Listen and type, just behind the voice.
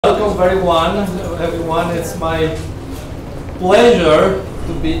Welcome everyone. It's my pleasure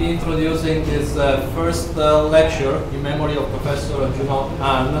to be introducing this first lecture in memory of Professor Junong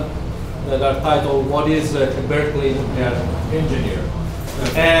Han that are titled "What is a Berkeley Engineer?"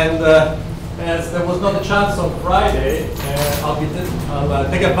 And as there was not a chance on Friday, I'll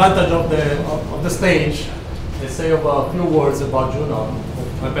take advantage of the stage and say a few words about Junong,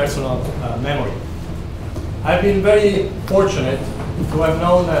 my personal memory. I've been very fortunate to have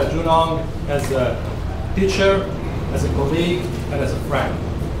known Junong as a teacher, as a colleague, and as a friend.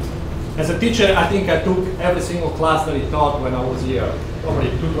 As a teacher, I think I took every single class that he taught when I was here. Probably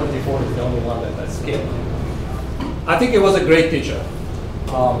 224 is the only one that I skipped. I think he was a great teacher.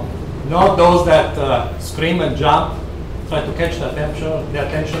 Not those that scream and jump, try to catch the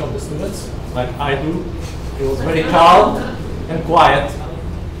attention of the students, like I do. He was very calm and quiet,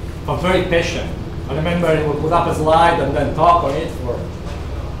 but very patient. I remember he would put up a slide and then talk on it for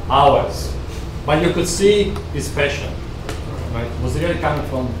hours. But you could see his passion. Right? It was really coming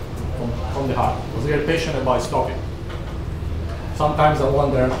from the heart. He was really passionate about his topic. Sometimes I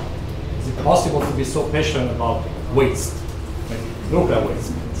wonder, is it possible to be so passionate about waste? Like nuclear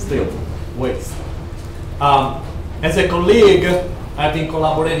waste, still waste. As a colleague, I've been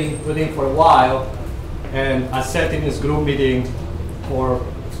collaborating with him for a while, and I sat in his group meeting for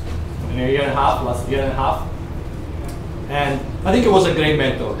last year and a half. And I think he was a great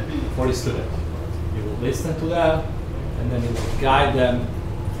mentor for his students. He would listen to them, and then he would guide them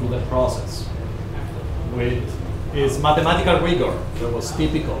through the process with his mathematical rigor that was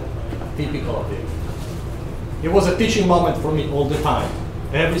typical of him. It was a teaching moment for me all the time,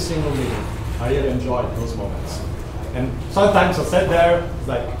 every single meeting. I really enjoyed those moments. And sometimes I sat there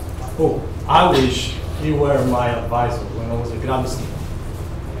like, oh, I wish he were my advisor when I was a grad student.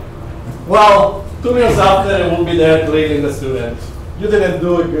 Well, 2 minutes after, I will be there leading the student. You didn't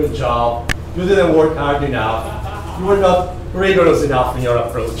do a good job. You didn't work hard enough. You were not rigorous enough in your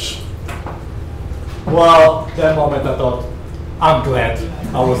approach. Well, that moment I thought, I'm glad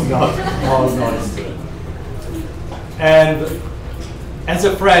I was not a student. And as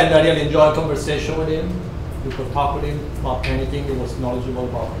a friend, I really enjoyed conversation with him. You could talk with him about anything. He was knowledgeable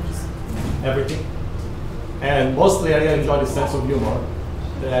about just everything. And mostly, I really enjoyed his sense of humor.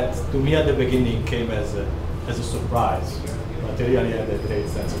 That to me at the beginning came as a surprise, but he really had a great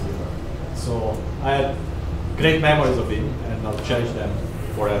sense of humor. So I had great memories of him, and I'll cherish them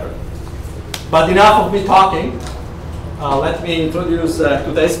forever. But enough of me talking. Let me introduce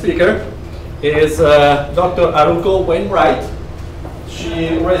today's speaker. Is Dr. Haruko Wainwright.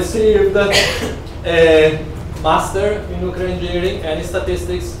 She received a master in nuclear engineering and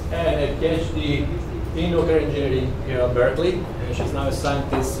statistics and a PhD in nuclear engineering here at Berkeley. She's now a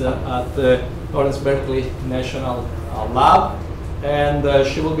scientist at the Lawrence Berkeley National Lab. And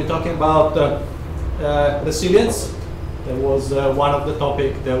she will be talking about resilience. That was one of the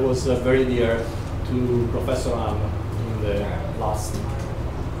topics that was very dear to Professor Han in the last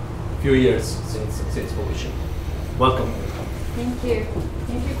few years since Fukushima. Welcome. Thank you.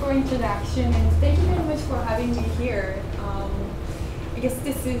 Thank you for introduction, and thank you very much for having me here. I guess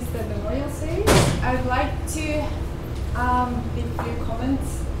this is the memorial series. I'd like to give a few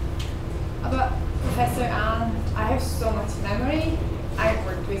comments about Professor Han. I have so much memory. I've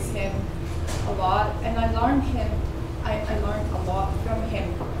worked with him a lot, and I learned a lot from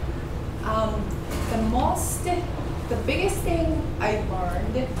him. The biggest thing I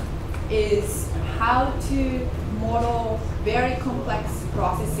learned is how to model very complex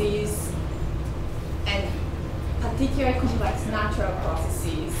processes and particularly complex natural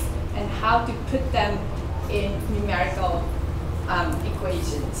processes, and how to put them in numerical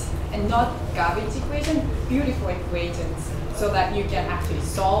equations, and not garbage equations, beautiful equations, so that you can actually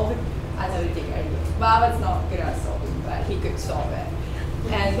solve analytically. Bob was not good at solving, but he could solve it.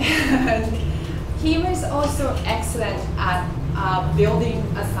 And he was also excellent at building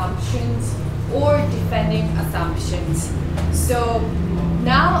assumptions or defending assumptions. So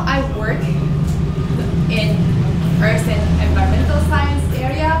now I work in earth and environmental science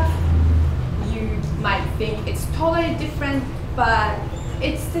area. You might think it's totally different, but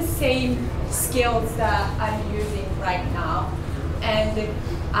it's the same skills that I'm using right now. And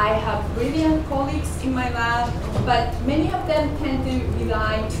I have brilliant colleagues in my lab, but many of them tend to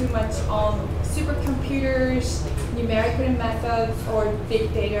rely too much on supercomputers, numerical methods, or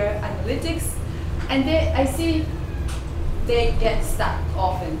big data analytics. And I see they get stuck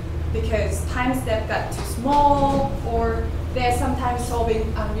often because time step got too small, or they're sometimes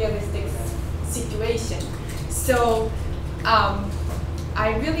solving unrealistic situations. So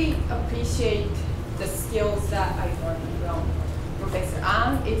I really appreciate the skills that I learned from Professor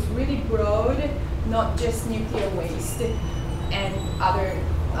Ang, it's really broad, not just nuclear waste and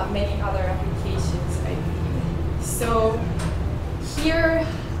many other applications, I believe. So here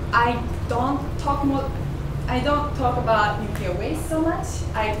I don't talk about nuclear waste so much.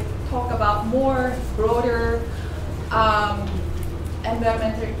 I talk about more broader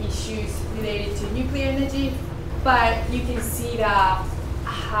environmental issues related to nuclear energy, but you can see that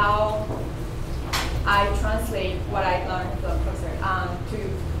how I translate what I learned from Professor An to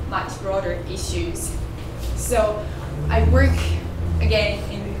much broader issues. So I work again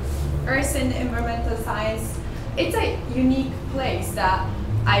in earth and environmental science. It's a unique place that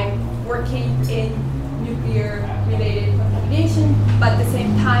I'm working in nuclear related contamination, but at the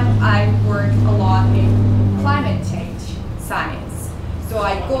same time I work a lot in climate change science. So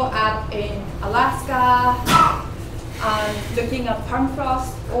I go up in Alaska, looking at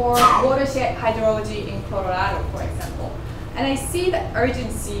permafrost or watershed hydrology in Colorado, for example. And I see the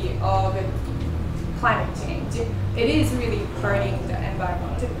urgency of climate change. It is really hurting the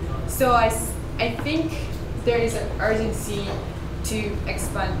environment. So I think there is an urgency to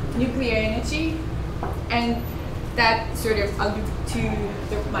expand nuclear energy, and that sort of alludes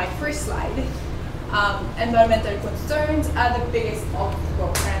to my first slide. Environmental concerns are the biggest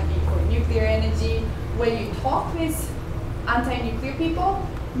obstacle currently for nuclear energy. When you talk with anti-nuclear people,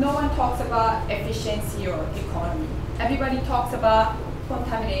 no one talks about efficiency or economy. Everybody talks about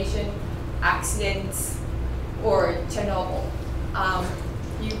contamination, accidents, or Chernobyl.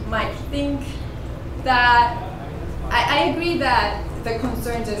 You might think that, I agree that the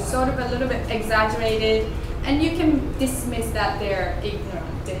concerns are sort of a little bit exaggerated, and you can dismiss that they're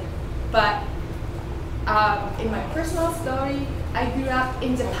ignorant. But in my personal story, I grew up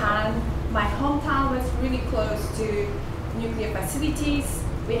in Japan. My hometown was really close to nuclear facilities.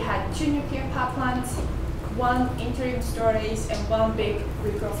 We had 2 nuclear power plants, 1 interim storage, and 1 big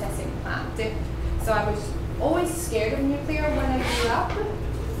reprocessing plant. So I was always scared of nuclear when I grew up,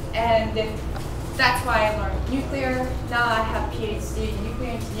 and that's why I learned nuclear. Now I have PhD in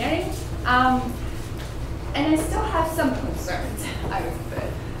nuclear engineering, and I still have some concerns, I would put,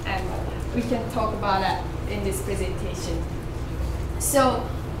 and we can talk about that in this presentation. So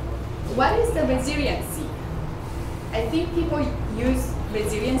what is the resiliency? I think people use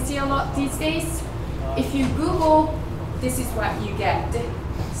resiliency a lot these days. If you Google, this is what you get.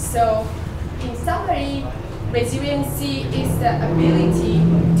 So in summary, resiliency is the ability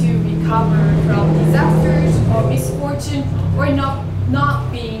to recover from disasters or misfortune, or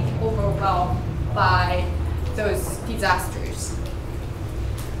not being overwhelmed by those disasters.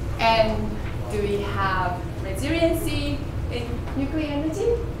 And do we have resiliency in nuclear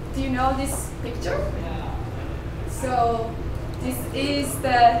energy? Do you know this picture? So this is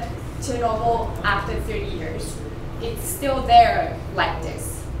the Chernobyl after 30 years. It's still there like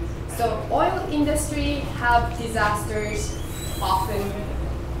this. So oil industry have disasters often,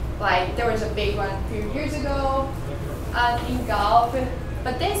 like there was a big one a few years ago in Gulf,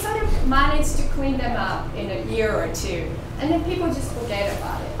 but they sort of managed to clean them up in a year or 2, and then people just forget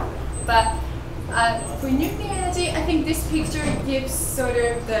about it. But for nuclear energy, I think this picture gives sort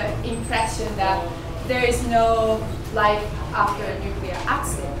of the impression that there is no life after a nuclear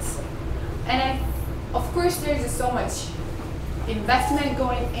accident. And of course, there's so much investment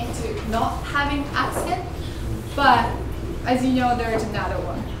going into not having accident, but as you know, there is another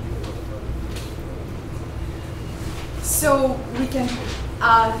one. So we can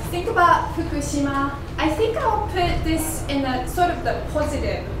think about Fukushima. I think I'll put this in a sort of the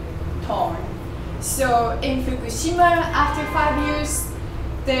positive tone. So in Fukushima, after 5 years,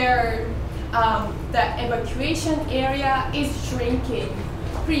 the evacuation area is shrinking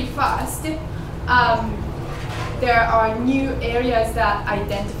pretty fast. There are new areas that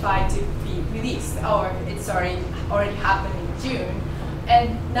identified to be released, or it's already happened in June,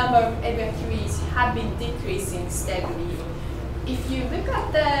 and number of evacuees have been decreasing steadily. If you look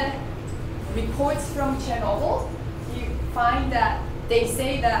at the reports from Chernobyl, you find that they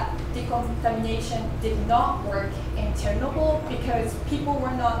say that decontamination did not work in Chernobyl because people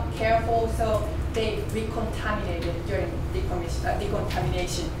were not careful, so they recontaminated during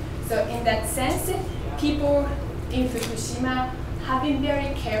decontamination. So in that sense, people in Fukushima have been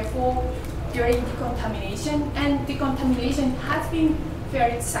very careful during decontamination, and decontamination has been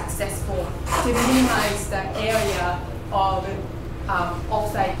very successful to minimize the area of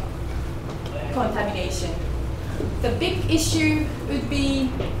off-site contamination. The big issue would be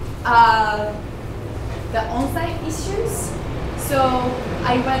the on-site issues. So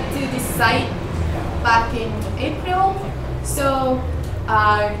I went to this site back in April. So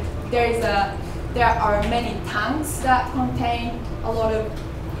there is a there are many tanks that contain a lot of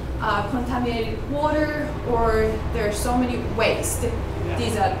contaminated water, or there are so many waste.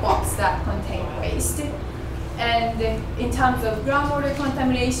 These are boxes that contain waste. And in terms of groundwater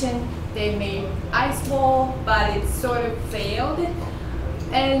contamination, they made ice wall, but it sort of failed.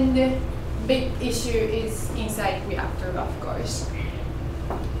 And the big issue is inside reactor, of course.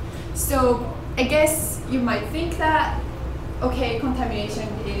 So I guess you might think that, okay, contamination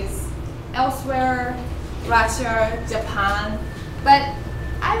is elsewhere, Russia, Japan, but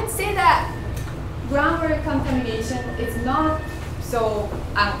I would say that groundwater contamination is not so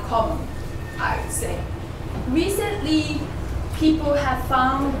uncommon, I would say. Recently, people have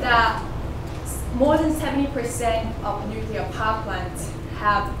found that more than 70% of nuclear power plants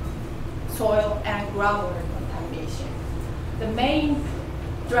have soil and groundwater contamination. The main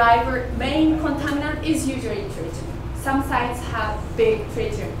contaminant is usually tritium. Some sites have big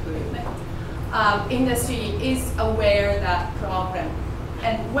tritium plume. Industry is aware of that problem.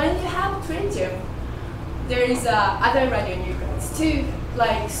 And when you have tritium, there is other radionuclides too,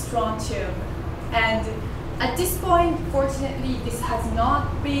 like strontium. And at this point, fortunately, this has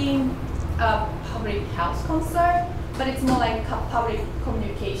not been a public health concern, but it's more like a public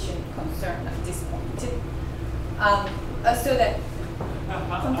communication concern at this point. So that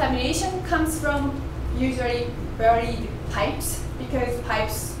contamination comes from usually buried pipes, because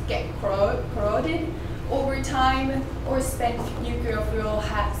pipes get corroded over time, or spent nuclear fuel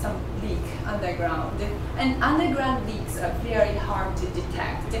has some leak underground. And underground leaks are very hard to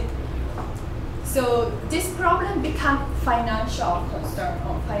detect. So this problem becomes financial concern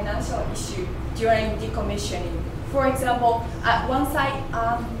or financial issue during decommissioning. For example, at one site,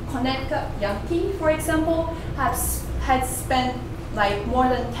 Connecticut Yankee, for example, had spent like more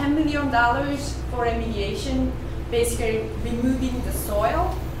than $10 million for remediation, basically removing the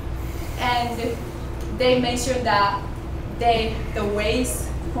soil. And they mentioned that the waste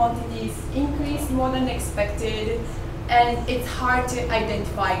quantities increased more than expected, and it's hard to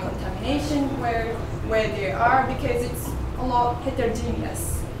identify contamination where they are because it's a lot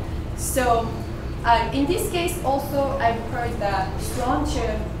heterogeneous. So in this case also, I've heard that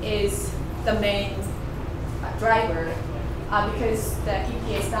strontium is the main driver because the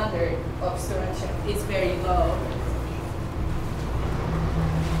EPA standard of strontium is very low.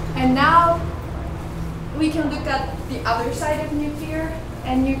 And now we can look at the other side of nuclear,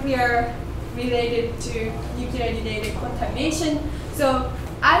 and nuclear related to nuclear-related contamination. So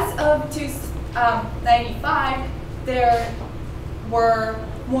as of 1995, there were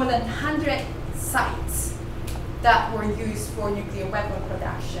more than 100 sites that were used for nuclear weapon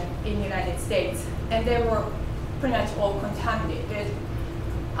production in the United States, and they were pretty much all contaminated.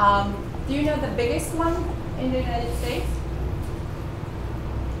 Do you know the biggest one in the United States?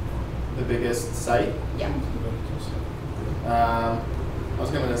 The biggest site? Yeah. I was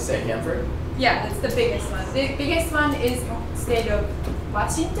going to say Hanford. Yeah, that's the biggest one. The biggest one is state of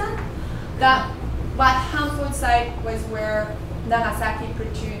Washington. But Hanford site was where Nagasaki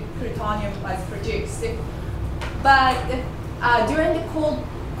plutonium was produced. But during the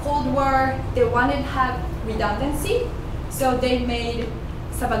Cold War, they wanted to have redundancy, so they made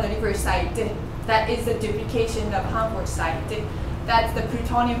Savannah River Site. That is the duplication of Hanford site. That's the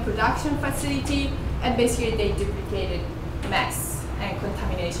plutonium production facility, and basically they duplicated mass and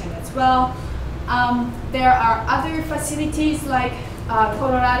contamination as well. There are other facilities like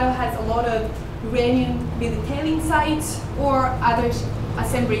Colorado has a lot of uranium military sites or other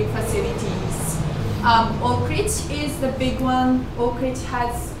assembly facilities. Oak Ridge is the big one. Oak Ridge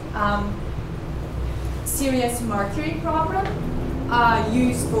has serious mercury problem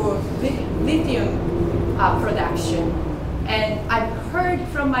used for lithium production. And I've heard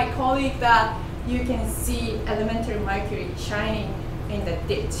from my colleague that you can see elementary mercury shining in the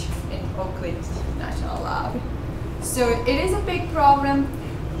ditch in Oak Ridge National Lab. So it is a big problem.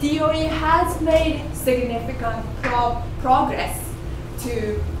 DOE has made significant progress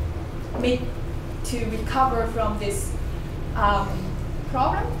to recover from this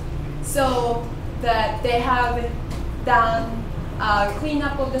problem. So that they have done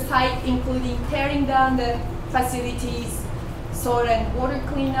cleanup of the site, including tearing down the facilities, soil and water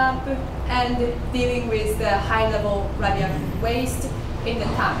cleanup, and dealing with the high-level radioactive waste in the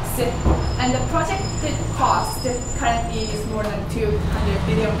tanks. And the projected cost currently is more than $200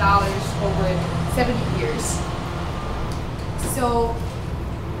 billion over 70 years. So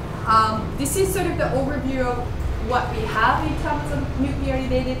this is sort of the overview of what we have in terms of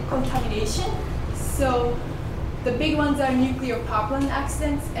nuclear-related contamination. So the big ones are nuclear power plant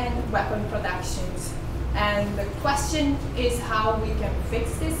accidents and weapon productions. And the question is how we can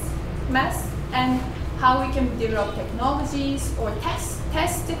fix this mess. and how we can develop technologies or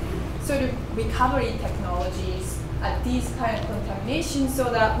test sort of recovery technologies at these kind of contaminations so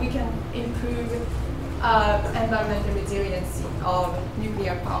that we can improve environmental resiliency of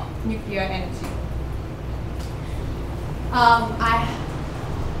nuclear energy. I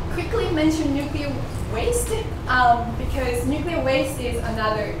quickly mention nuclear waste because nuclear waste is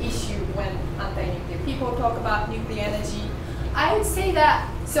another issue when anti-nuclear people talk about nuclear energy. I would say that,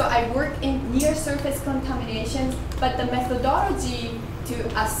 so I work in near-surface contamination, but the methodology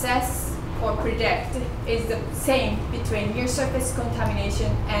to assess or predict is the same between near-surface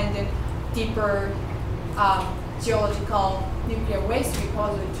contamination and deeper geological nuclear waste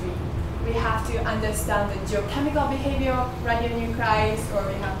repository. We have to understand the geochemical behavior of radionuclides, or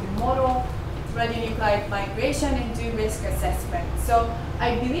we have to model radionuclide migration and do risk assessment. So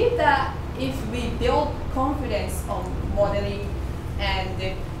I believe that if we build confidence on modeling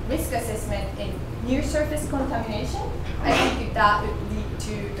and risk assessment in near-surface contamination, I think that would lead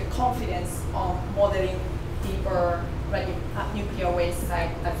to the confidence on modeling deeper nuclear waste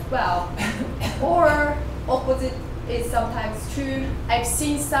site as well. Or opposite is sometimes true. I've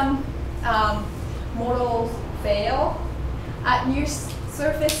seen some models fail at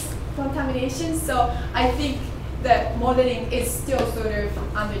near-surface contamination, so I think that modeling is still sort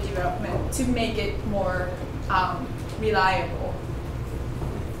of under development to make it more reliable.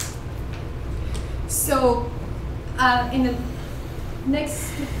 So in the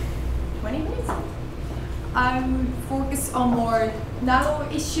next 20 minutes, I would focus on more narrow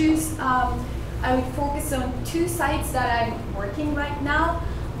issues. I would focus on two sites that I'm working right now.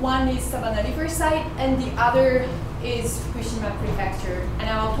 One is Savannah River Site, and the other is Fukushima Prefecture. And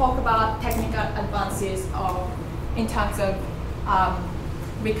I will talk about technical advances in terms of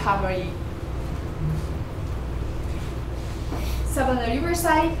recovery. Savannah River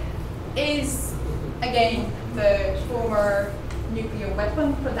Site is, again, the former nuclear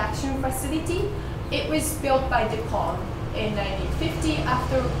weapon production facility. It was built by DuPont in 1950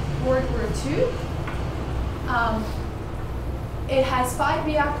 after World War II. It has 5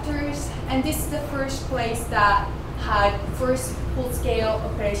 reactors, and this is the first place that had first full-scale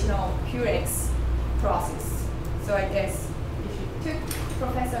operational Purex process. So I guess if you took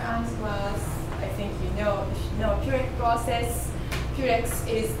Professor Ang's class, I think you know Purex process. Purex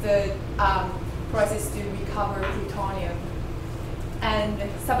is the process to recover plutonium. And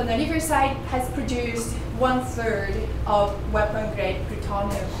Savannah River Site has produced 1/3 of weapon-grade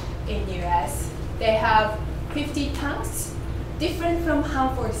plutonium in US. They have 50 tanks. Different from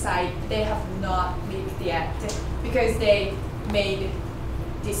Hanford site, they have not leaked yet because they made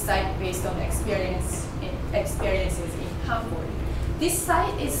this site based on experiences in Hanford. This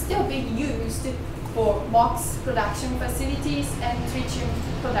site is still being used for MOX production facilities and tritium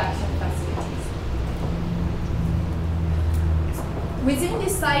production facilities. Within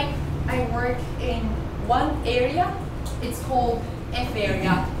this site, I work in one area. It's called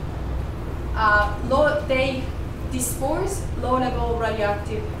F-Area. They dispose low-level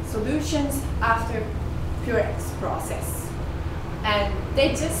radioactive solutions after Purex process. And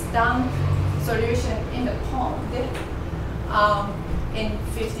they just dump solution in the pond in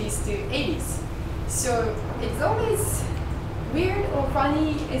 50s to 80s. So it's always weird or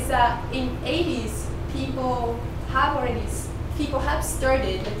funny is that in 80s, people have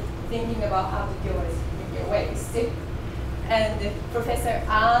started thinking about how to deal with nuclear waste. And Professor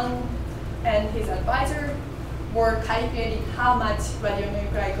An and his advisor were calculating how much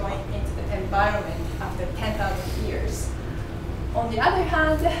radionuclide going into the environment after 10,000 years. On the other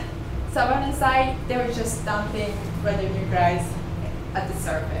hand, Savannah site, they were just dumping radionuclides at the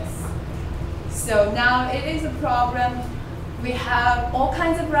surface. So now it is a problem. We have all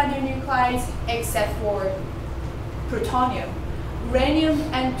kinds of radionuclides except for plutonium. Uranium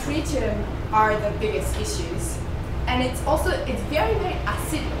and tritium are the biggest issues. And it's very, very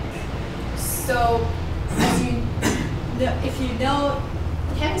acidic. So as you know, if you know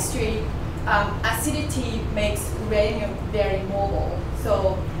chemistry, acidity makes uranium very mobile.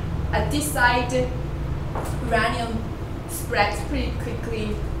 So at this site, uranium spreads pretty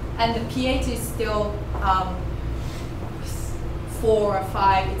quickly, and the pH is still 4 or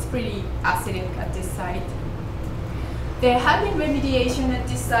 5. It's pretty acidic at this site. There have been remediation at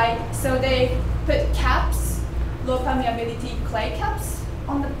this site, so they put caps, low permeability clay caps,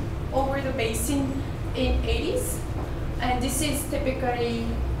 over the basin in 80s, and this is typically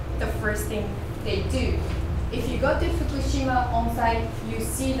the first thing they do. If you go to Fukushima on site, you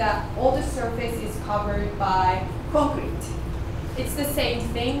see that all the surface is covered by concrete. It's the same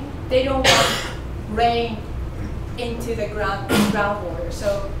thing. They don't want rain into the groundwater.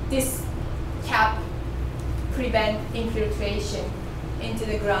 So this prevent infiltration into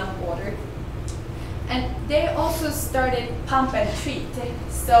the groundwater. And they also started pump and treat.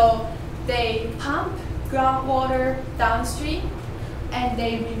 So they pump groundwater downstream and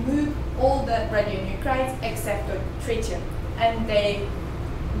they remove all the radionuclides except for tritium. And they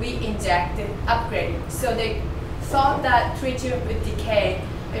re-inject it, upgrade it. So they thought that tritium would decay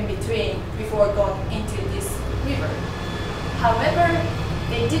in between before going into this river. However,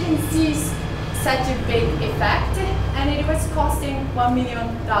 they didn't see such a big effect, and it was costing $1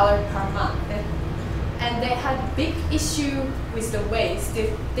 million per month. And they had big issue with the waste.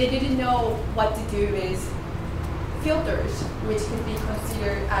 They didn't know what to do with filters, which could be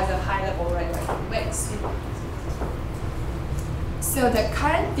considered as a high-level radioactive waste. So the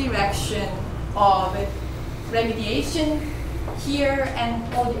current direction of remediation here and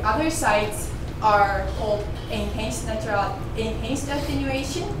all the other sites are called enhanced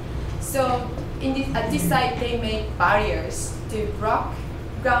attenuation. So at this site, they make barriers to block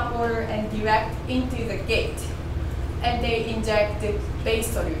groundwater and direct into the gate, and they inject the base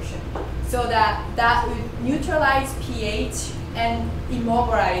solution so that would neutralize pH and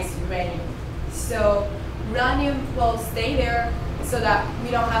immobilize uranium. So uranium will stay there so that we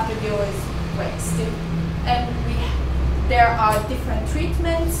don't have to deal with waste. And there are different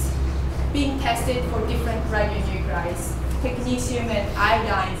treatments being tested for different radionuclides. Technetium and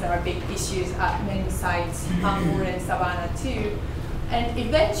iodines are big issues at many sites, Hamburg and Savannah too. And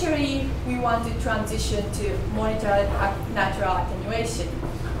eventually, we want to transition to monitored natural attenuation.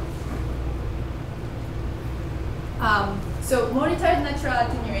 So monitored natural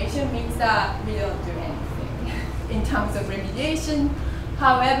attenuation means that we don't do anything in terms of remediation.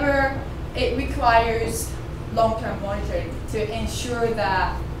 However, it requires long-term monitoring to ensure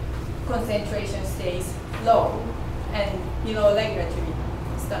that concentration stays low and below regulatory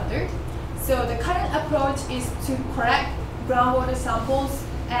standard. So the current approach is to collect groundwater samples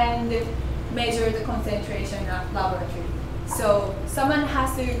and measure the concentration at laboratory. So someone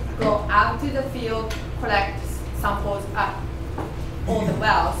has to go out to the field, collect samples at all the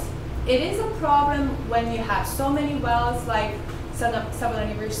wells. It is a problem when you have so many wells like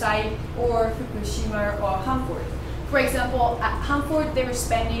Savannah River Site or Fukushima or Hamburg. For example, at Hamburg, they were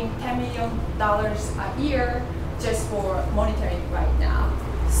spending $10 million a year just for monitoring right now.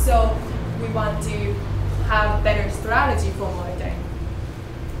 So we want to have better strategy for monitoring.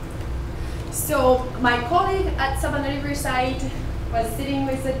 So my colleague at Savannah River Site was sitting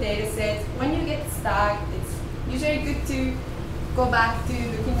with the data set. When you get stuck, it's usually good to go back to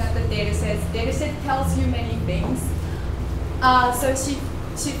looking at the data sets. Data set tells you many things. So she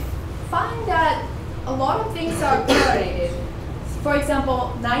found that a lot of things are correlated. For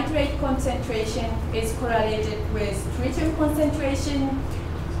example, nitrate concentration is correlated with tritium concentration.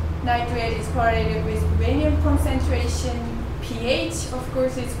 Nitrate is correlated with uranium concentration. pH, of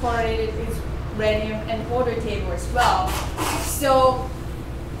course, is correlated with radium and water table as well. So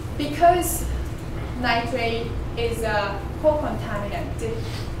because nitrate is a co-contaminant,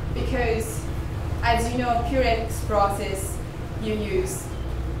 because as you know, Purex process, you use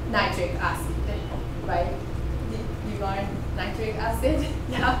nitric acid, right? You learn nitric acid?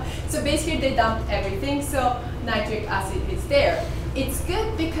 Yeah. So basically they dumped everything, so nitric acid is there. It's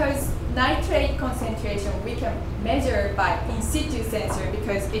good because nitrate concentration we can measure by in situ sensor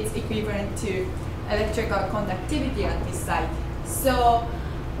because it's equivalent to electrical conductivity at this site. So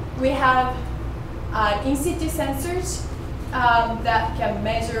we have in situ sensors that can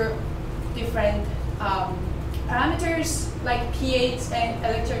measure different parameters like pH and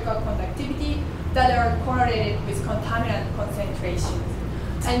electrical conductivity that are correlated with contaminant concentrations.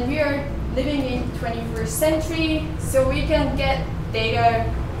 And we are living in 21st century, so we can get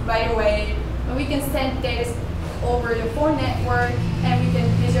data right away, and we can send data over the phone network, and we can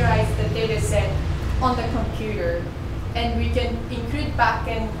visualize the data set on the computer. And we can include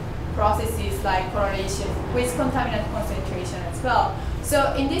backend processes like correlation with contaminant concentration as well.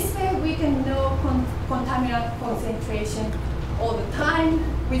 So in this way, we can know contaminant concentration all the time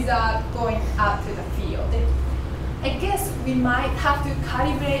without going out to the field. I guess we might have to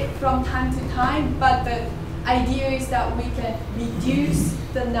calibrate from time to time, but the idea is that we can reduce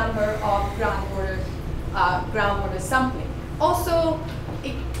the number of groundwater sampling. Also,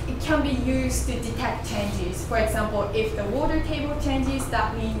 it can be used to detect changes. For example, if the water table changes,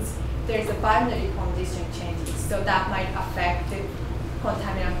 that means there's a boundary condition changes. So that might affect the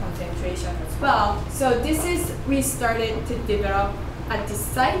contaminant concentration as well. So this is, we started to develop at this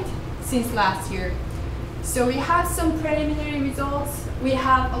site since last year. So we have some preliminary results. We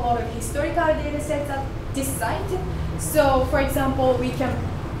have a lot of historical data sets at this site. So for example, we can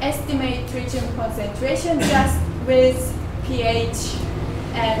estimate tritium concentration just with pH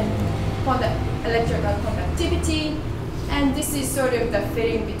and electrical conductivity. And this is sort of the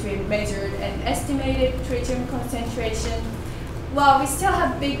fitting between measured and estimated tritium concentration. Well, we still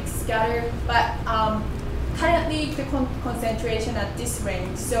have big scatter, but currently the concentration at this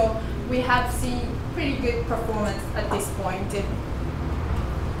range. So we have seen pretty good performance at this point.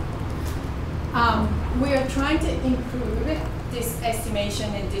 We are trying to improve this estimation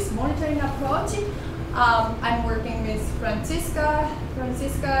and this monitoring approach. I'm working with Francisca,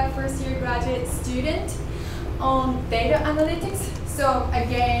 first year graduate student, on data analytics. So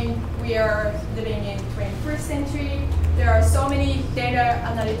again, we are living in 21st century. There are so many data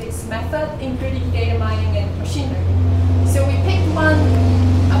analytics methods, including data mining and machine learning. So we picked one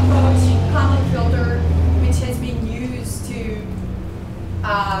approach, common filter, which has been used to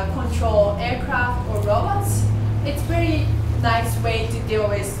control aircraft or robots. It's a very nice way to deal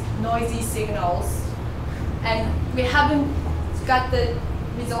with noisy signals. And we haven't got the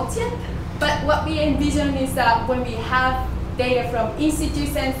results yet. But what we envision is that when we have data from in-situ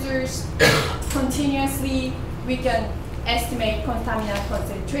sensors continuously, we can estimate contaminant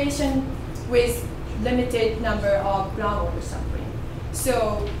concentration with limited number of groundwater sampling.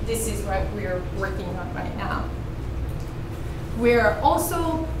 So this is what we're working on right now. We're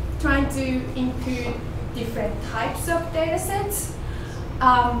also trying to include different types of data sets.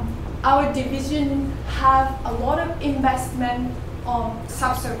 Our division have a lot of investment on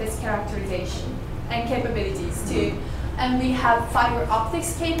subsurface characterization and capabilities too. And we have fiber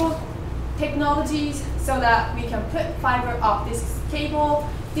optics cable technologies so that we can put fiber optics cable.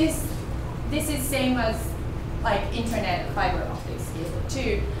 This is same as like internet fiber optics cable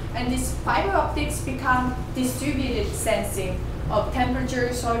too. And this fiber optics become distributed sensing of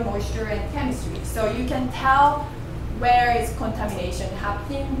temperature, soil moisture, and chemistry. So you can tell where is contamination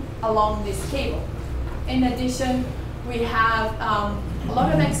happening along this cable. In addition, we have a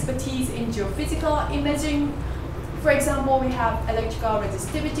lot of expertise in geophysical imaging. For example, we have electrical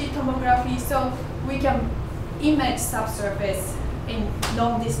resistivity tomography, so we can image subsurface in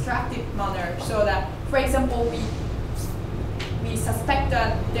non-destructive manner, so that, for example, we suspect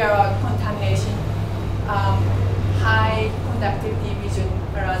that there are contamination, high conductivity region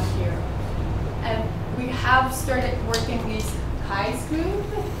around here. And we have started working with Kai's group,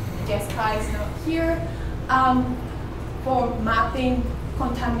 I guess Kai is not here, for mapping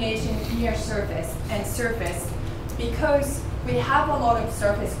contamination near surface and surface, because we have a lot of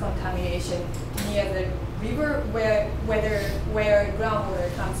surface contamination near the river where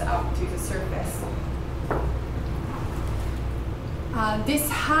groundwater comes out to the surface.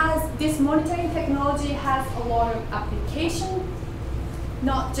 This monitoring technology has a lot of application,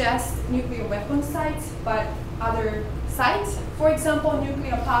 not just nuclear weapon sites, but other sites. For example,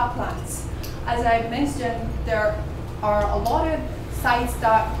 nuclear power plants. As I mentioned, there are a lot of sites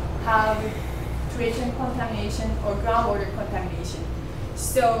that have tritium contamination or groundwater contamination.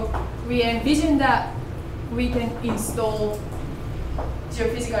 So we envision that we can install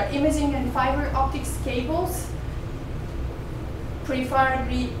geophysical imaging and fiber optics cables,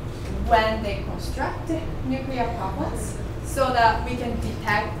 preferably when they construct nuclear power plants, so that we can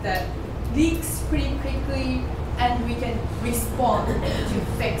detect the leaks pretty quickly and we can respond to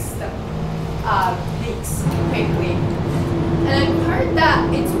fix the leaks quickly. And I've heard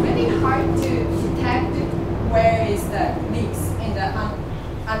that it's really hard to detect where is the leaks in the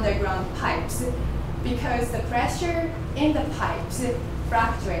underground pipes, because the pressure in the pipes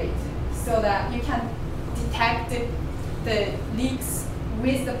fluctuates, so that you can detect the leaks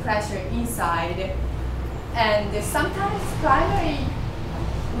with the pressure inside. And sometimes primary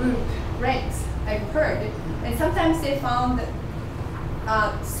root breaks, I've heard, and sometimes they found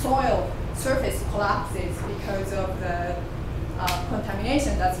soil surface collapses because of the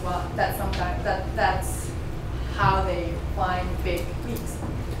contamination. That's how they find big leaks.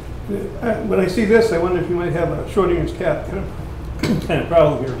 When I see this, I wonder if you might have a Schrodinger's cat kind of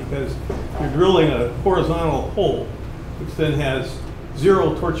problem here, because you're drilling a horizontal hole, which then has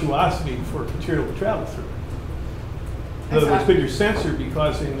zero tortuosity for material to travel through. In other words, could your sensor be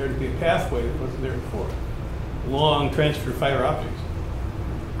causing there to be a pathway that wasn't there before? Long transfer fiber optics.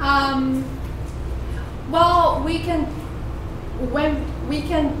 Well, we can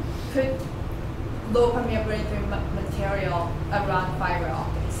put low permeability material around fiber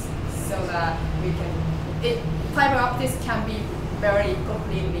optics, so that we can, fiber optics can be buried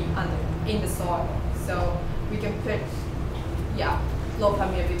completely in the soil. So we can put, low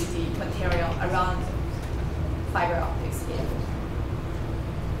permeability material around fiber optics here.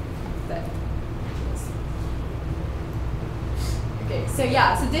 Okay, so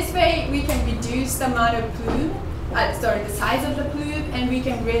yeah, so this way we can reduce the amount of plume, the size of the plume, and we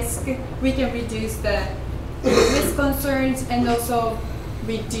can reduce the risk concerns and also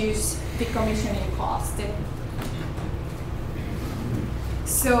reduce decommissioning cost.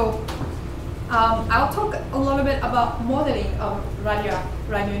 So I'll talk a little bit about modeling of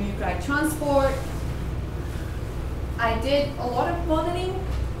radionuclide transport. I did a lot of modeling.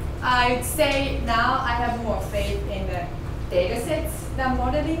 I'd say now I have more faith in the datasets than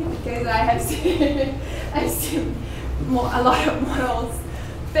modeling because I have seen, I've seen a lot of models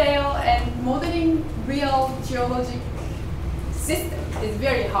fail, and modeling real geologic systems is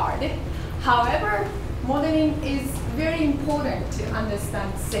very hard. However, modeling is very important to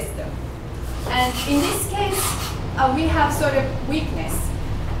understand system. And in this case, we have sort of weakness.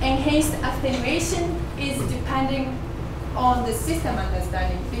 Enhanced attenuation is depending on the system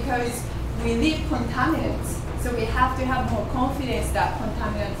understanding because we leave contaminants. So we have to have more confidence that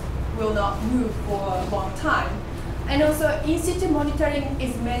contaminants will not move for a long time. And also, in situ monitoring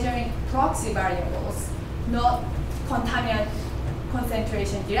is measuring proxy variables, not contaminant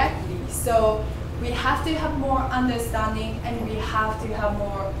concentration directly. So we have to have more understanding and we have to have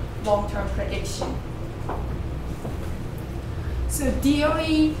more long-term prediction. So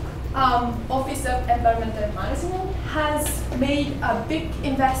DOE Office of Environmental Management has made a big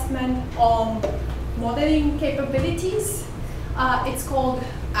investment on modeling capabilities. It's called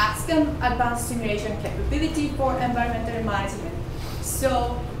ASCM, Advanced Simulation Capability for Environmental Management.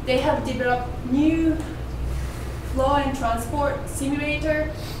 So they have developed new flow and transport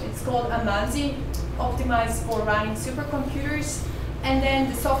simulator. It's called AMANZI, optimized for running supercomputers. And then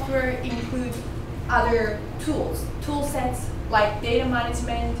the software includes other tools, tool sets like data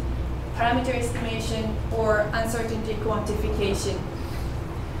management, parameter estimation, or uncertainty quantification.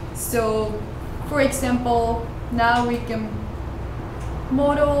 So, for example, now we can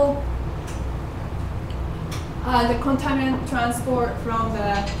model the contaminant transport from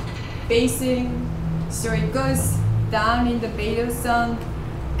the basin, so it goes down in the Beidou Zone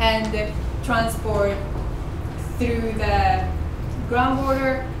and the transport through the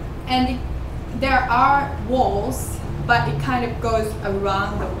groundwater, and there are walls, but it kind of goes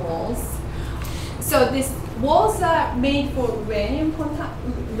around the walls. So these walls are made for uranium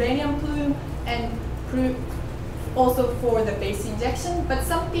plume and also for the base injection, but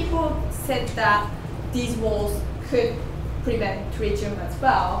some people said that these walls could prevent tritium as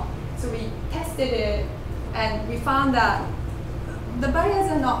well. So we tested it and we found that the barriers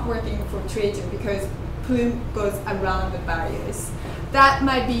are not working for tritium because plume goes around the barriers. That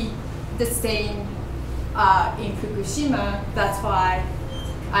might be the same in Fukushima. That's why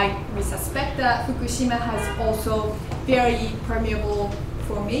we suspect that Fukushima has also very permeable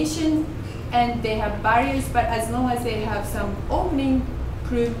formation and they have barriers, but as long as they have some opening,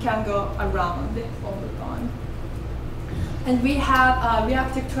 plume can go around all the time. And we have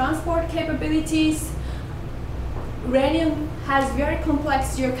reactive transport capabilities. Uranium has very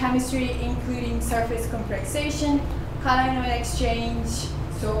complex geochemistry, including surface complexation, cation exchange,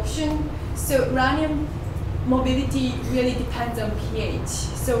 sorption. So uranium mobility really depends on pH.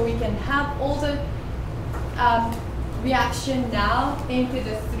 So we can have all the reaction now into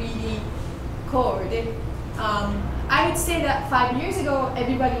the 3D code. I would say that 5 years ago,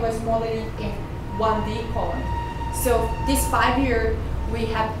 everybody was modeling in 1D code. So this 5 year, we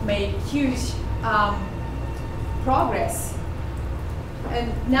have made huge progress.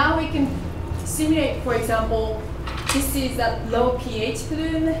 And now we can simulate, for example, this is a low pH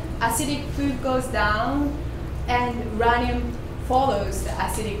plume, acidic plume goes down, and uranium follows the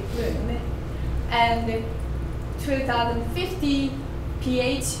acidic plume. And 2050,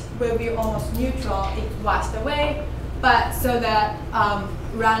 pH will be almost neutral, it washed away, but so that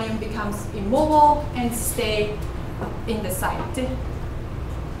uranium becomes immobile and stay in the site.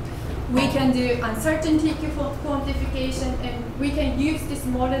 We can do uncertainty quantification, and we can use this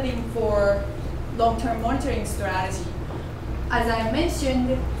modeling for long-term monitoring strategy. As I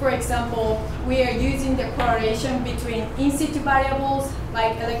mentioned, for example, we are using the correlation between in-situ variables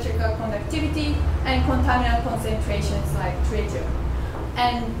like electrical conductivity and contaminant concentrations like tritium.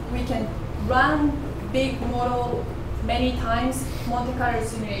 And we can run big model many times, Monte Carlo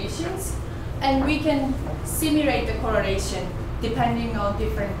simulations, and we can simulate the correlation depending on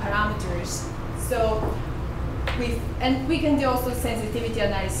different parameters. So we can do also sensitivity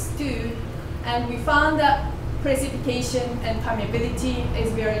analysis too. And we found that precipitation and permeability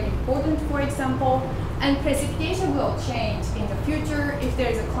is very important, for example, and precipitation will change in the future if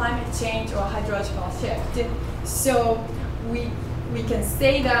there is a climate change or hydrological shift. So we can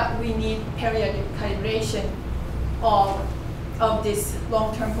say that we need periodic calibration of of this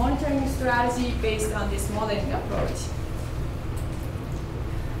long-term monitoring strategy based on this modeling approach.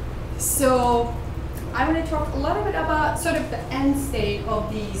 So I want to talk a little bit about sort of the end state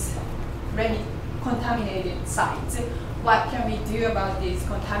of these contaminated sites. What can we do about these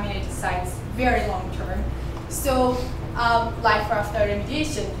contaminated sites very long term? So life after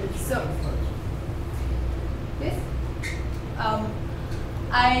remediation. So this.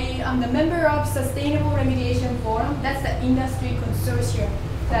 I am the member of Sustainable Remediation Forum. That's the industry consortium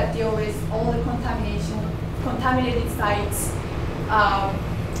that deal with all the contaminated sites,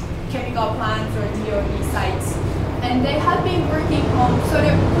 chemical plants or DOE sites. And they have been working on sort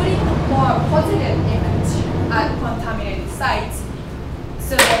of putting a more positive image at contaminated sites.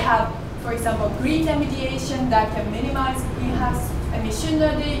 So they have, for example, green remediation that can minimize greenhouse emission,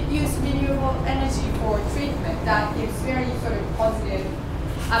 or they use renewable energy for treatment that gives very sort of positive,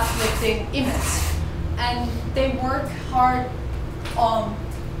 uplifting image. And they work hard on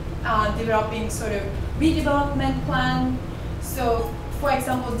developing sort of redevelopment plan. So, for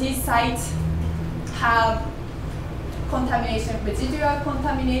example, these sites have contamination, residual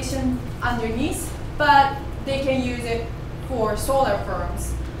contamination underneath, but they can use it for solar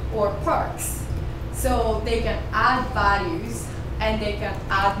farms or parks. So they can add values and they can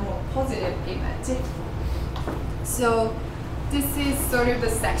add more positive image. So this is sort of the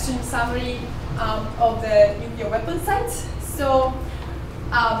section summary of the nuclear weapon sites. So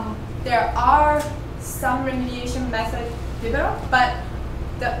there are some remediation methods developed, but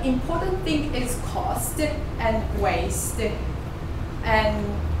the important thing is cost and waste. And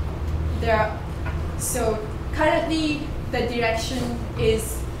so currently the direction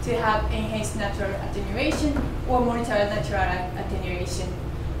is to have enhanced natural attenuation or monitor natural attenuation.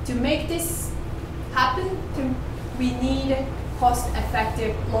 To make this happen, we need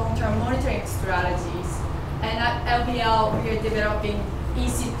cost-effective long-term monitoring strategies. And at LBL, we are developing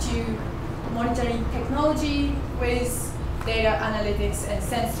in-situ monitoring technology with data analytics and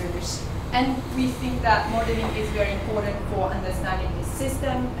sensors. And we think that modeling is very important for understanding the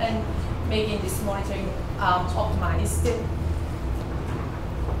system and making this monitoring optimized.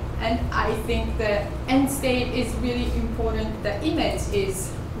 And I think the end state is really important. The image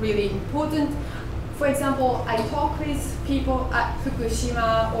is really important. For example, I talk with people at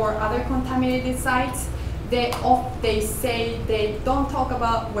Fukushima or other contaminated sites. They say they don't talk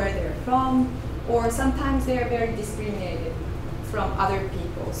about where they're from, or sometimes they are very discriminated from other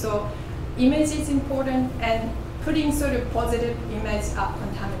people. So image is important, and putting sort of positive image at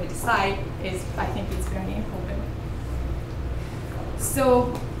contaminated site is, I think, it's very important.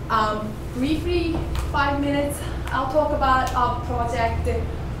 So briefly, 5 minutes, I'll talk about our project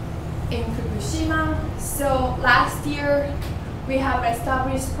in Fukushima. So last year, we have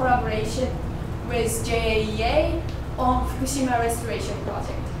established collaboration with JAEA on Fukushima restoration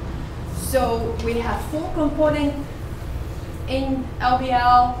project. So we have 4 components in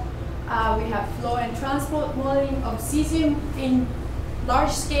LBL. We have flow and transport modeling of cesium in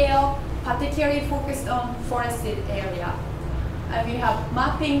large scale, particularly focused on forested area. And we have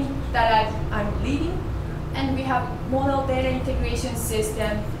mapping that I'm leading, and we have model data integration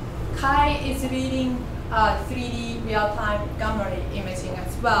system. Kai is leading 3D real-time gamma ray imaging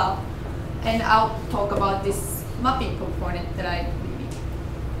as well. And I'll talk about this mapping component that I'm leading.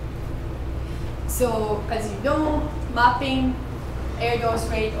 So as you know, mapping air dose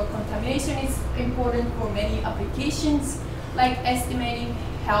rate or contamination is important for many applications, like estimating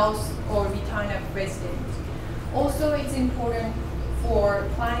health or return of residents. Also, it's important for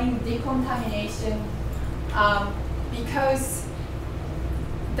planning decontamination because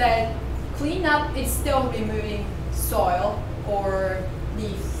the cleanup is still removing soil or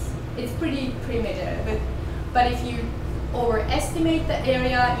leaves. It's pretty primitive, but if you overestimate the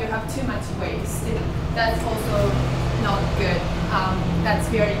area, you have too much waste. That's also not good. That's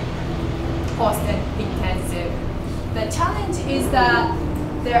very cost intensive. The challenge is that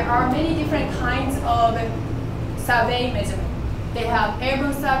there are many different kinds of survey measurement. They have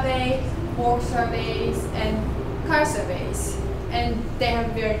airborne survey, walk surveys, and car surveys, and they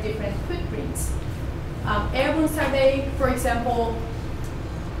have very different footprints. Airborne survey, for example,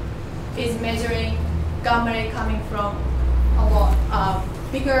 is measuring gamma ray coming from a lot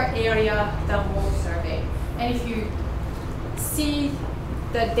bigger area than walk survey. And if you see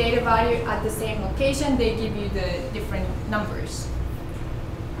the data value at the same location, they give you the different numbers.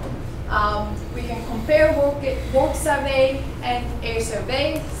 We can compare walk survey and air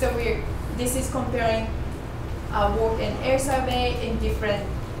survey. So this is comparing walk and air survey in different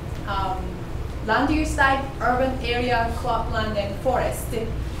land use type, urban area, cropland, and forest.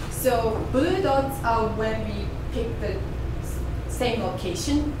 So blue dots are when we pick the same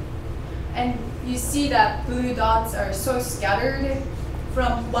location. And you see that blue dots are so scattered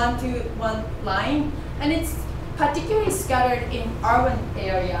from one to one line. And it's particularly scattered in urban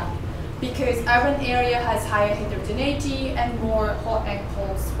area because urban area has higher heterogeneity and more hot and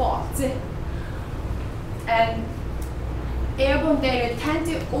cold spots. And airborne data tend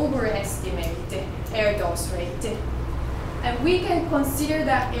to overestimate air dose rate. And we can consider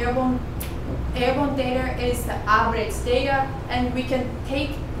that airborne data is the average data, and we can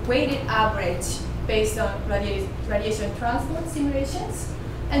take weighted average based on radiation transport simulations,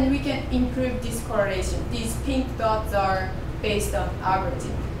 and we can improve this correlation. These pink dots are based on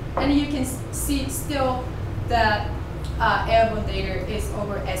averaging. And you can see still that airborne data is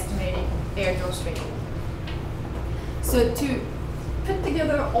overestimating air dose rate. So to put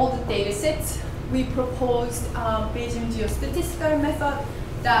together all the data sets, we proposed Bayesian geostatistical method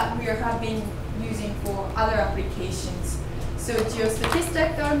that we have been using for other applications. So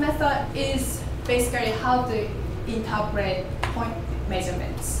geostatistical method is basically how to interpret point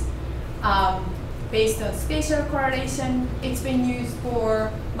measurements. Based on spatial correlation, it's been used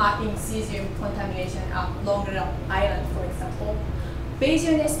for mapping cesium contamination at Long Island, for example.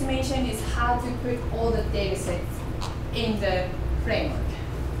 Bayesian estimation is how to put all the data sets in the framework.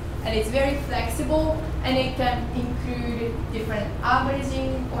 And it's very flexible, and it can include different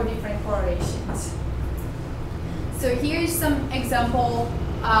averaging or different correlations. So here's some example,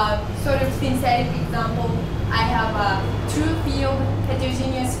 sort of synthetic example. I have a true field,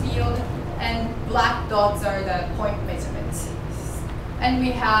 heterogeneous field, and black dots are the point measurements. And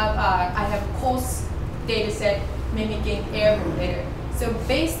we have, I have a coarse data set mimicking airborne data. So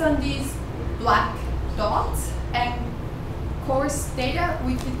based on these black dots and coarse data,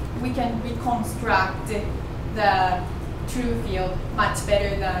 we can reconstruct the true field much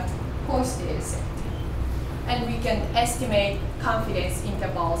better than coarse data set. And we can estimate confidence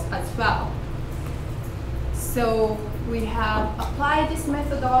intervals as well. So we have applied this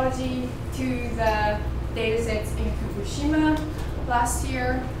methodology to the data sets in Fukushima last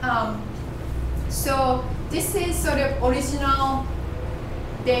year. So this is sort of original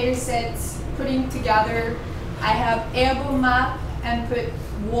data sets putting together. I have airborne map and put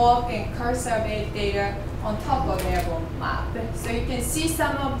walk and car survey data on top of airborne map. So you can see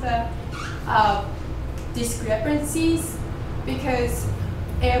some of the discrepancies because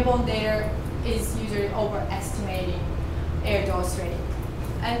airborne data is usually overestimating air dose rate.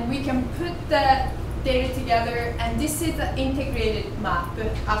 And we can put the data together, and this is the integrated map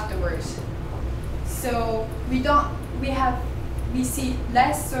afterwards. So we see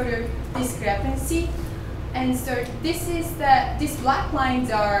less sort of discrepancy. And so these black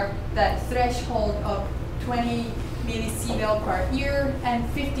lines are the threshold of 20 millisievert per year and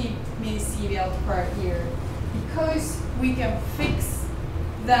 50 millisievert per year. Because we can fix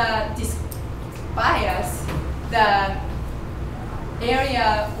this bias, the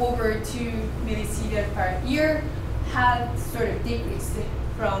area over 2 millisievert per year has sort of decreased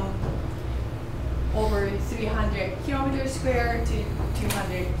from over 300 kilometers square to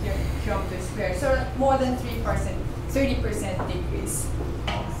 200 kilometers square. So more than 3%, 30% decrease.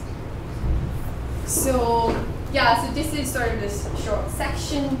 So yeah, so this is sort of this short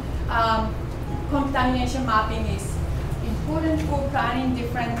section. Contamination mapping is important for planning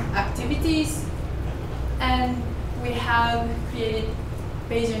different activities. And we have created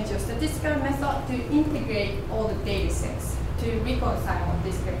Bayesian geostatistical method to integrate all the data sets to reconcile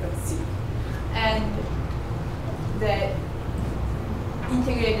discrepancy. And the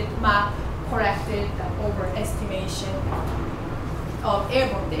integrated map corrected the overestimation of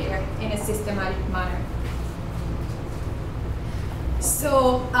airborne data in a systematic manner.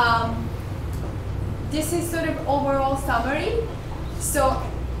 So this is sort of overall summary. So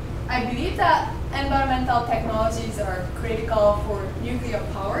I believe that environmental technologies are critical for nuclear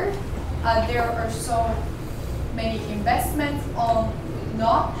power. There are so many investments on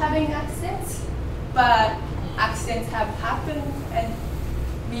not having accidents, but accidents have happened and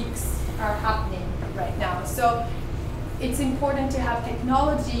leaks are happening right now. So it's important to have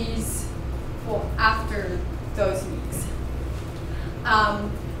technologies for after those leaks.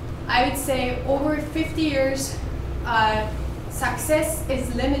 I would say over 50 years, success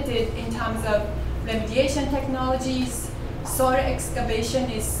is limited in terms of remediation technologies. Soil excavation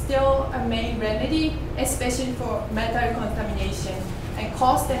is still a main remedy, especially for metal contamination. And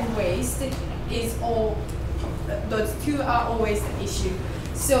cost and waste is those two are always the issue.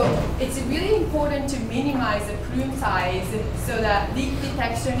 So it's really important to minimize the plume size so that leak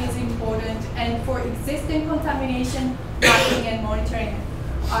detection is important, and for existing contamination, mapping and monitoring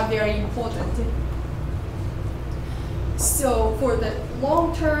are very important. So for the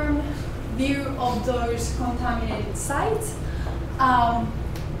long-term view of those contaminated sites,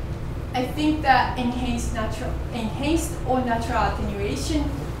 I think that enhanced or natural attenuation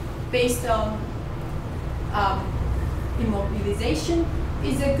based on immobilization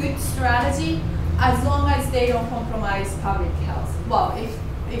is a good strategy as long as they don't compromise public health. Well,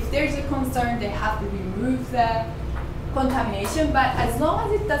 if there's a concern, they have to remove the contamination, but as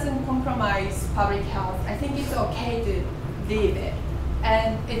long as it doesn't compromise public health, I think it's okay to leave it.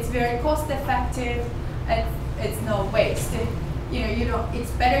 And it's very cost effective, and it's no waste.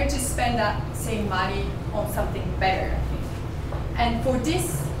 It's better to spend that same money on something better, I think. And for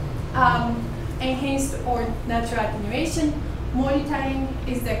this enhanced or natural attenuation, monitoring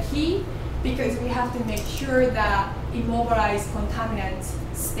is the key, because we have to make sure that immobilized contaminants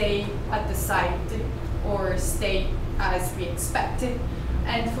stay at the site or stay as we expected.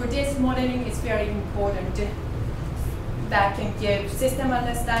 And for this, modeling is very important. That can give system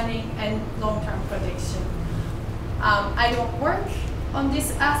understanding and long-term prediction. I don't work on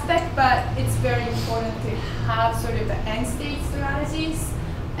this aspect, but it's very important to have sort of the end-state strategies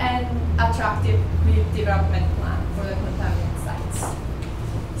and attractive development plan for the contaminant sites.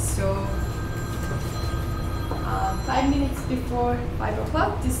 So 5 minutes before 5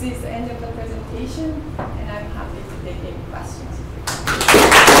 o'clock, this is the end of the presentation, and I'm happy to take any questions.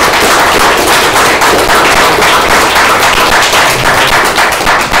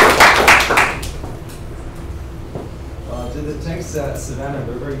 Did the tanks at Savannah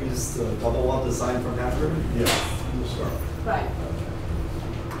River use the double wall design from that river? Yeah, from the start. Right.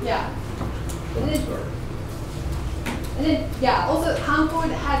 Yeah. From the start. And then, yeah, also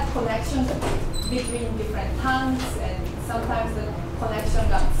Hanford had connections between different tanks, and sometimes the connection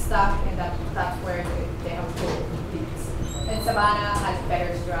got stuck, and that's where they have full leaks. And Savannah has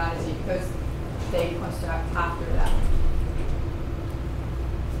better strategy because they construct after that.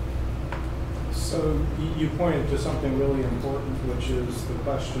 So you pointed to something really important, which is the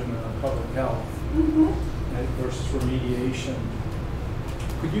question of public health versus remediation.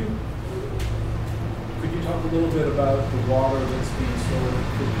 Could you talk a little bit about the water that's being stored at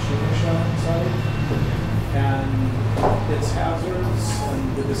the Fukushima site and its hazards,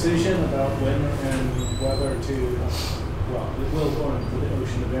 and the decision about when and whether to, well, it will go into the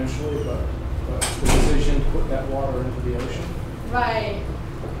ocean eventually, but the decision to put that water into the ocean? Right.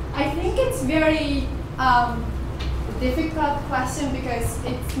 I think it's very difficult question, because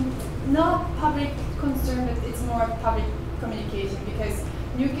it's not public concern, but it's more public communication, because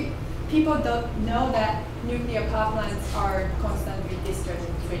people don't know that nuclear power plants are constantly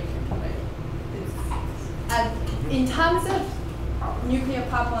discharging treatment. Right? And in terms of nuclear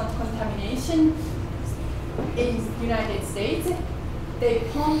power plant contamination in the United States, they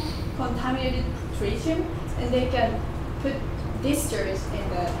pump contaminated tritium, and they can put discharge in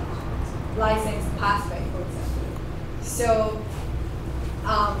the licensed pathway, for example. So,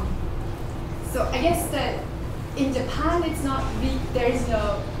 so I guess that in Japan, it's not there is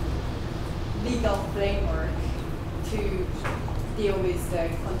no legal framework to deal with the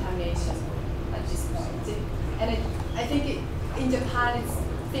contamination at this point. And I think in Japan,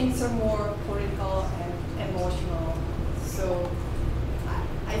 things are more political and emotional. So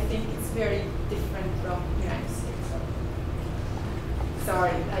I think it's very different from the United States.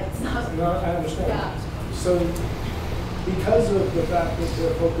 Sorry, that's not. No, I understand. Yeah. So, because of the fact that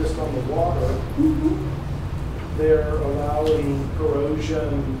they're focused on the water, they're allowing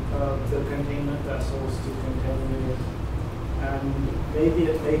corrosion of the containment vessels to contaminate, and maybe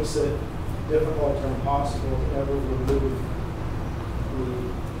it makes it difficult or impossible to ever remove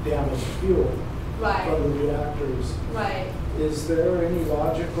the damaged fuel from the reactors. Right. Is there any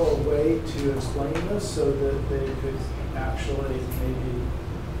logical way to explain this so that they could actually maybe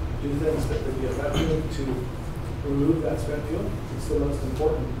do things that would be effective to remove that spent fuel? It's the most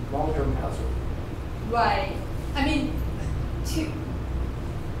important long-term hazard. Right. I mean,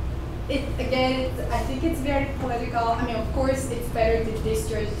 I think it's very political. I mean, of course, it's better to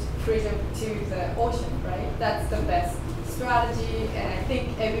discharge tritium to the ocean, right? That's the best strategy, and I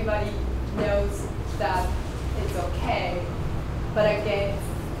think everybody knows that it's okay. But again,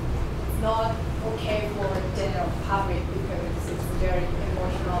 it's not okay for general public, because it's very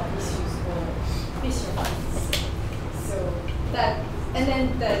emotional issues for fishermen. So that, and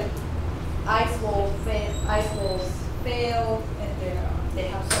then the ice walls fail, and they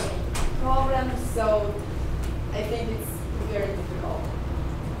have so many problems. So I think it's very difficult.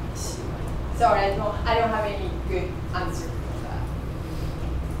 Sorry, I don't have any good answer for that.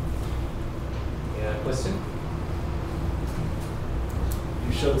 Yeah, question?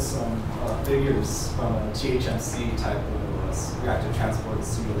 You showed some figures from a THMC type of reactive transport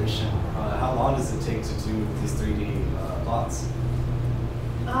simulation. How long does it take to do these 3D plots?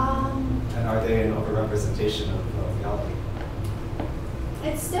 And are they an overrepresentation of reality?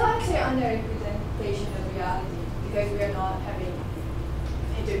 It's still actually under representation of reality because we are not having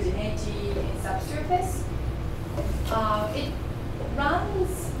heterogeneity in subsurface. It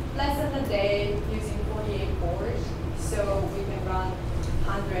runs less than a day using 48 cores, so we can run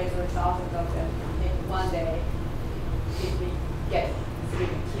hundreds or thousands of them in one day if we get through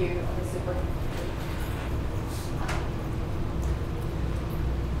the queue on the supercomputer.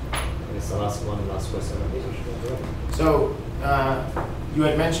 I'll ask one last question. So you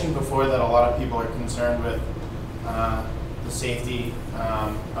had mentioned before that a lot of people are concerned with the safety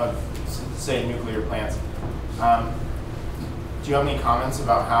of, say, nuclear plants. Do you have any comments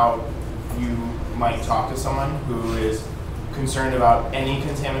about how you might talk to someone who is concerned about any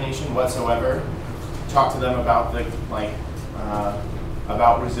contamination whatsoever? Talk to them about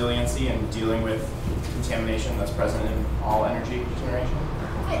about resiliency and dealing with contamination that's present in all energy generation?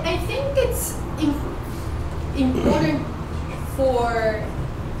 I think it's important for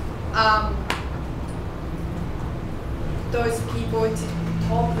those people to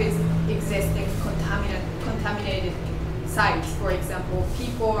talk with existing contaminated sites. For example,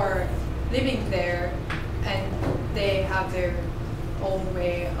 people are living there and they have their own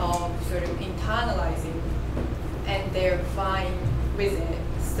way of sort of internalizing and they're fine with it.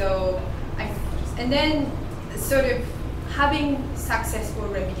 So, and then sort of having successful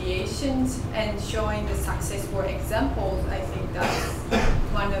remediations and showing the successful examples, I think that's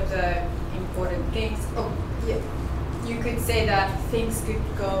one of the important things. Oh, yeah. You could say that things could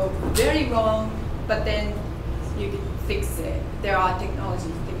go very wrong, but then you could fix it. There are technologies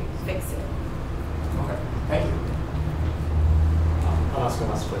to fix it. Okay, thank you. I'll ask one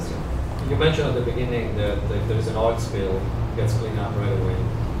last question. You mentioned at the beginning that if there is an oil spill, it gets cleaned up right away.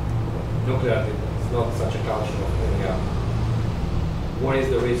 Nuclear is not such a culture of cleaning up. What is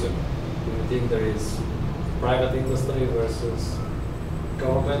the reason? Do you think there is private industry versus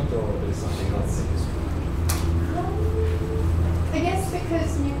government, or there is something else? I guess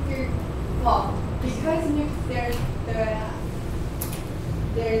because nuclear,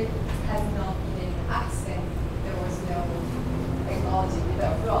 there has not been an accident, there was no technology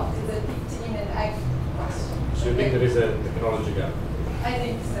developed. It's a bit in an egg question. So you think there is a technology gap? I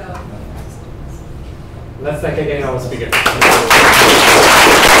think so. Let's thank again our speaker.